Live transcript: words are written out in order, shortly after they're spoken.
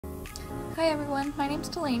Hi everyone, my name is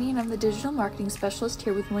Delaney and I'm the Digital Marketing Specialist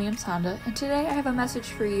here with Williams Honda, and today I have a message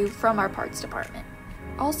for you from our parts department.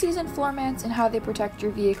 All-season floor mats and how they protect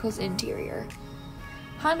your vehicle's interior.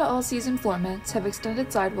 Honda all-season floor mats have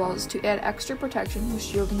extended sidewalls to add extra protection while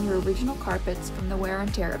shielding your original carpets from the wear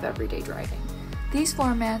and tear of everyday driving. These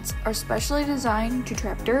floor mats are specially designed to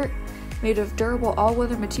trap dirt, made of durable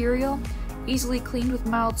all-weather material, easily cleaned with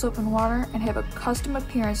mild soap and water, and have a custom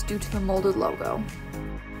appearance due to the molded logo.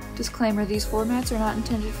 Disclaimer, these floor mats are not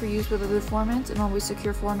intended for use with other floor mats and always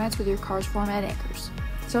secure floor mats with your car's floor mat anchors.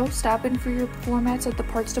 So stop in for your floor mats at the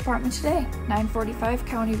parts department today, 945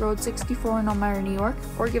 County Road 64 in Elmira, New York,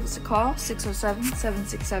 or give us a call,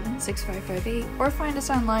 607-767-6558, or find us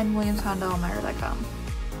online, williamshondaelmira.com.